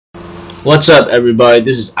What's up, everybody?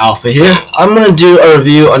 This is Alpha here. I'm gonna do a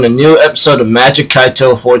review on a new episode of Magic Kaito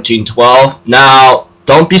 1412. Now,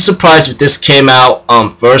 don't be surprised if this came out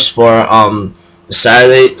first for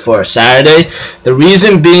Saturday. The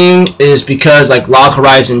reason being is because like Log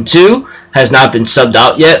Horizon 2 has not been subbed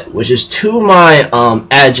out yet, which is to my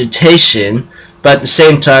agitation. But at the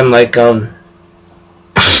same time, like yeah.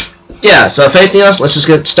 So if anything else, let's just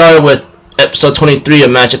get started with episode 23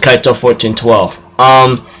 of Magic Kaito 1412.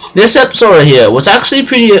 This episode right here was actually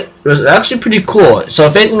pretty cool. So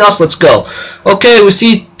if anything else, let's go. Okay, we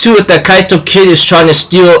see to it that Kaito Kid is trying to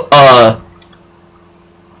steal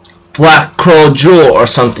Black Crow Jewel or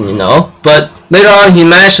something, you know. But later on, he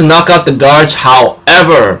managed to knock out the guards.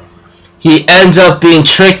 However, he ends up being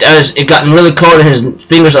tricked as it gotten really cold and his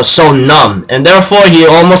fingers are so numb, and therefore he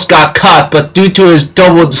almost got caught. But due to his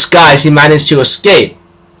double disguise, he managed to escape.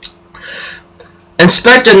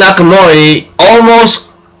 Inspector Nakamori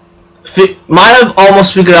might have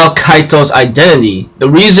almost figured out Kaito's identity. The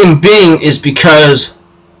reason being is because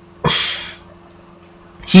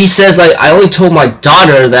he says, like, I only told my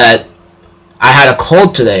daughter that I had a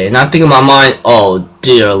cold today, and I'm thinking in my mind, oh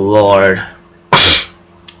dear lord,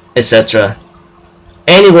 etc.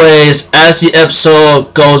 Anyways, as the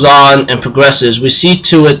episode goes on and progresses, we see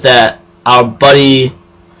to it that our buddies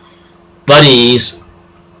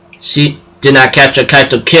did not capture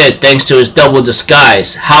Kaito Kid thanks to his double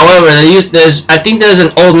disguise. However, I think there's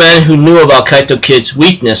an old man who knew about Kaito Kid's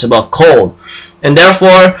weakness about cold, and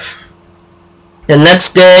therefore the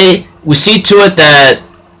next day we see to it that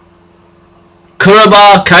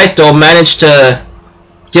Kuraba Kaito managed to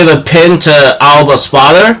give a pin to Aoba's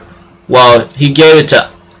father. Well, he gave it to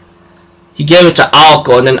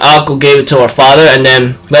Aoko, and then Aoko gave it to her father, and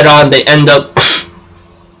then later on they end up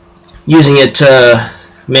using it to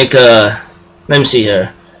make a, let me see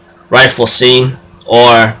here, rifle scene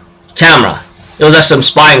or camera. It was like some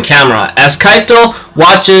spying camera. As Kaito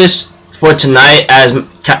watches for tonight as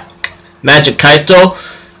Magic Kaito,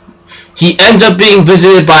 he ends up being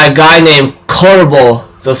visited by a guy named Corbo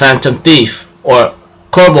the Phantom Thief, or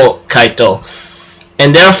Corbo Kaito,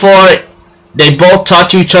 and therefore they both talk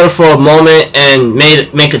to each other for a moment and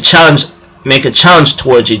make a challenge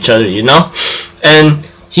towards each other, you know. And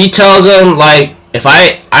he tells him, like, if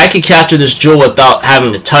I could capture this jewel without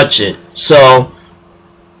having to touch it, so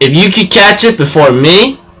if you could catch it before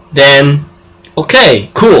me, then okay,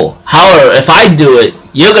 cool. However, if I do it,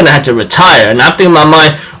 you're gonna have to retire. And I'm thinking in my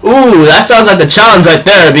mind, ooh, that sounds like a challenge right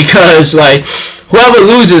there, because like whoever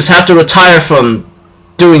loses have to retire from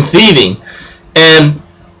doing thieving. And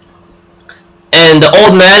the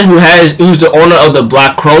old man who's the owner of the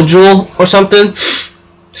Black Crow Jewel or something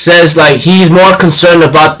says like he's more concerned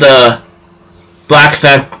about the Black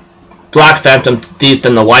Phantom Thief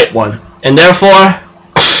than the white one, and therefore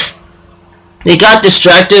he got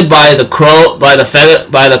distracted by the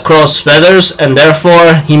crow's feathers, and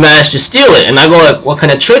therefore he managed to steal it. And I go like, what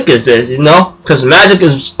kind of trick is this, you know? Because magic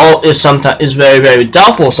is very, very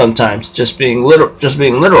doubtful sometimes, just being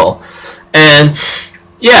literal. And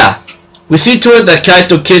yeah, we see to it that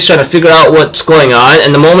Kaito Kid's trying to figure out what's going on,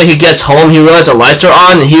 and the moment he gets home, he realizes the lights are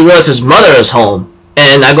on, and he realizes his mother is home.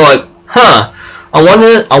 And I go like, huh, I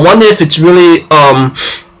wonder if it's really now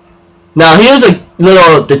here's a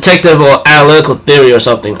little detective or analytical theory or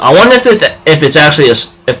something. I wonder if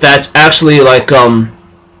that's actually like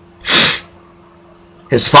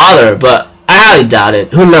his father, but I highly doubt it.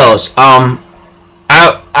 Who knows? I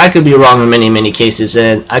could be wrong in many cases,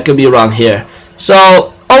 and I could be wrong here.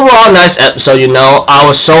 So overall, nice episode, you know. I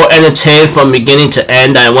was so entertained from beginning to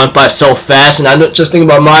end. I went by so fast, and I just think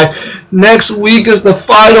about my next week is the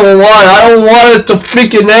final one. I don't want it to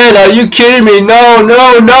freaking end. Are you kidding me? No.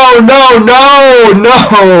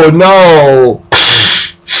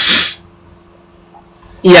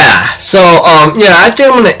 Yeah, so yeah, I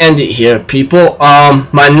think I'm gonna end it here, people.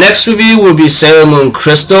 My next review will be Sailor Moon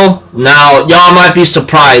Crystal. Now, y'all might be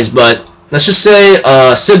surprised, but let's just say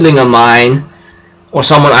a sibling of mine or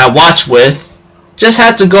someone I watch with just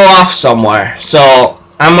had to go off somewhere, so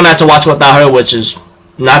I'm gonna have to watch without her, which is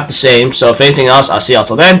not the same. So if anything else, I'll see y'all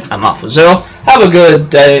till then. I'm Alpha Zero. Have a good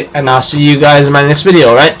day, and I'll see you guys in my next video.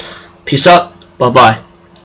 Alright, peace out, bye bye.